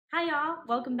Hi y'all,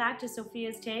 welcome back to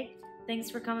Sophia's Take. Thanks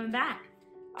for coming back.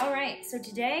 All right, so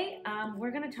today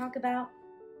we're gonna talk about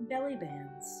belly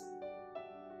bands.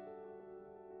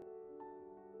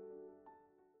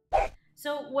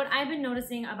 So what I've been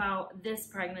noticing about this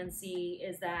pregnancy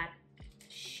is that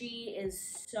she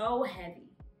is so heavy.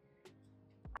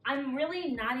 I'm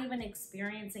really not even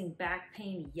experiencing back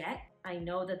pain yet. I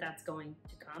know that that's going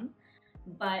to come,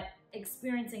 but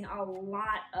experiencing a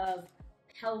lot of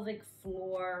pelvic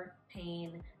floor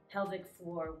pain, pelvic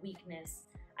floor weakness.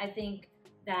 I think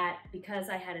that because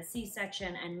I had a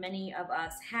C-section and many of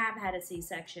us have had a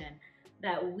C-section,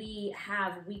 that we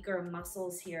have weaker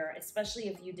muscles here, especially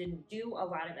if you didn't do a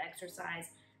lot of exercise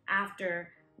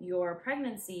after your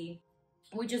pregnancy,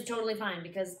 which is totally fine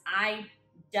because I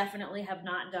definitely have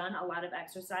not done a lot of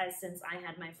exercise since I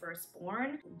had my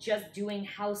firstborn. Just doing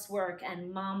housework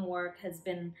and mom work has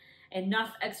been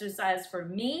enough exercise for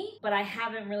me, but I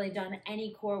haven't really done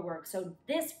any core work. So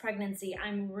this pregnancy,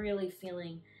 I'm really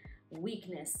feeling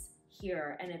weakness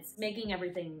here and it's making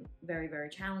everything very, very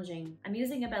challenging. I'm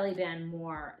using a belly band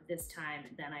more this time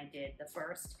than I did the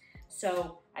first.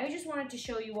 So I just wanted to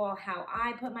show you all how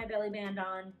I put my belly band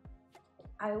on.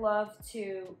 I love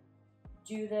to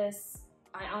do this.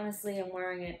 I honestly am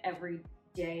wearing it every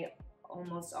day,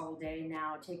 almost all day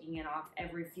now, taking it off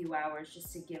every few hours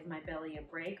just to give my belly a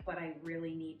break, but I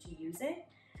really need to use it.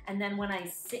 And then when I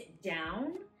sit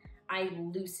down, I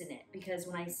loosen it because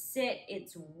when I sit,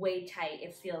 it's way tight.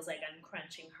 It feels like I'm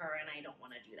crunching her and I don't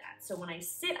want to do that. So when I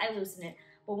sit, I loosen it.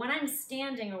 But when I'm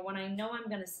standing or when I know I'm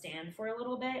going to stand for a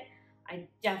little bit, I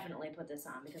definitely put this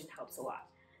on because it helps a lot.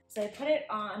 So I put it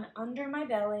on under my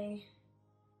belly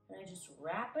and I just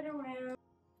wrap it around.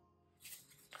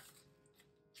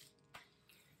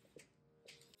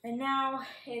 And now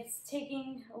it's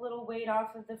taking a little weight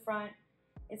off of the front.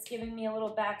 It's giving me a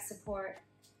little back support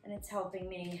and it's helping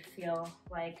me feel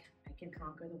like I can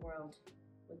conquer the world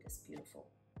with this beautiful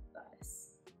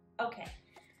goddess. Okay,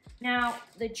 now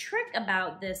the trick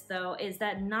about this though is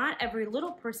that not every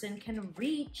little person can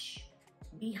reach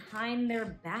behind their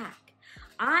back.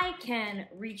 I can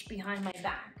reach behind my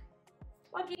back.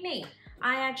 Lucky me.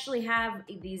 I actually have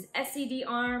these SED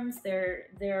arms. They're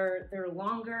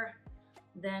longer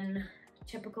than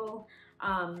typical.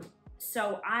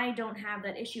 So I don't have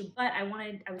that issue, but I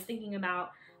was thinking about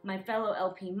my fellow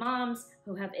LP moms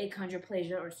who have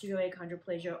achondroplasia or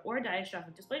pseudoachondroplasia or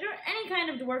diastrophic dysplasia or any kind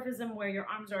of dwarfism where your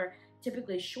arms are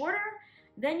typically shorter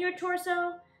than your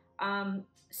torso.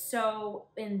 So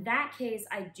in that case,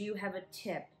 I do have a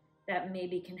tip that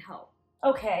maybe can help.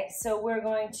 Okay, so we're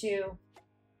going to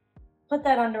put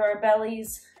that under our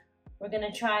bellies. We're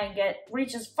gonna try and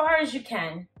reach as far as you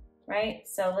can, right?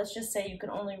 So let's just say you can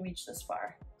only reach this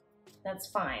far. That's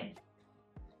fine.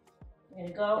 You're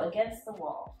gonna go against the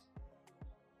wall.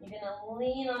 You're gonna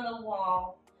lean on the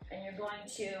wall and you're going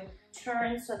to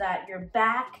turn so that your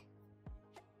back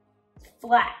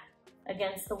flat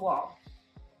against the wall,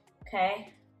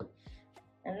 okay?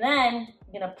 And then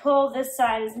you're gonna pull this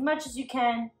side as much as you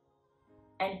can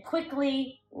and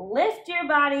quickly lift your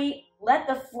body, let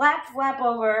the flap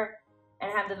over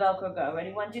and have the Velcro go.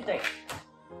 Ready? 1, 2, 3.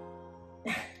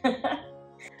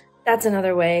 That's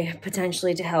another way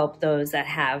potentially to help those that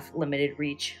have limited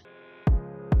reach.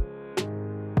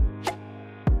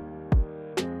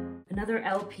 Another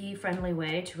LP friendly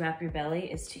way to wrap your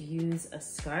belly is to use a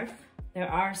scarf. There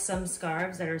are some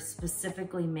scarves that are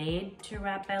specifically made to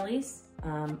wrap bellies.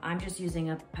 I'm just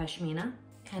using a pashmina.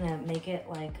 Kind of make it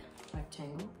like a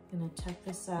rectangle. Gonna tuck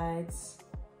the sides.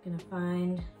 Gonna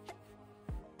find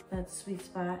that sweet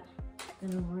spot.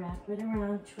 Gonna wrap it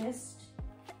around, twist,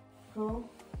 pull.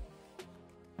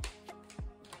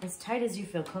 As tight as you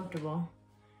feel comfortable.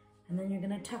 And then you're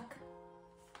gonna tuck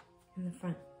in the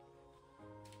front.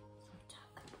 So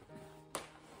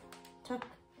tuck, tuck,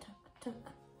 tuck, tuck.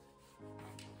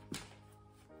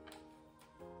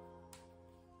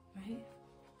 Right?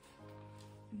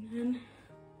 And then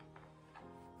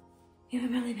you have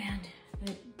a belly band.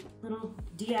 A little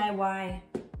DIY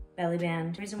belly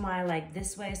band. The reason why I like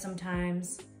this way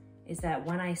sometimes is that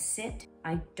when I sit,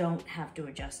 I don't have to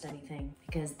adjust anything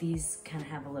because these kind of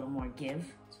have a little more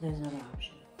give. So there's another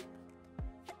option.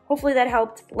 Hopefully that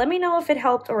helped. Let me know if it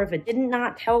helped or if it did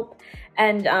not help.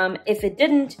 And if it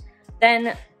didn't,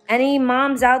 then any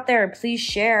moms out there, please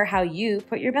share how you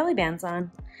put your belly bands on.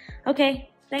 Okay,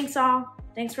 thanks all.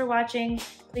 Thanks for watching.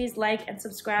 Please like and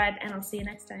subscribe and I'll see you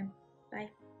next time.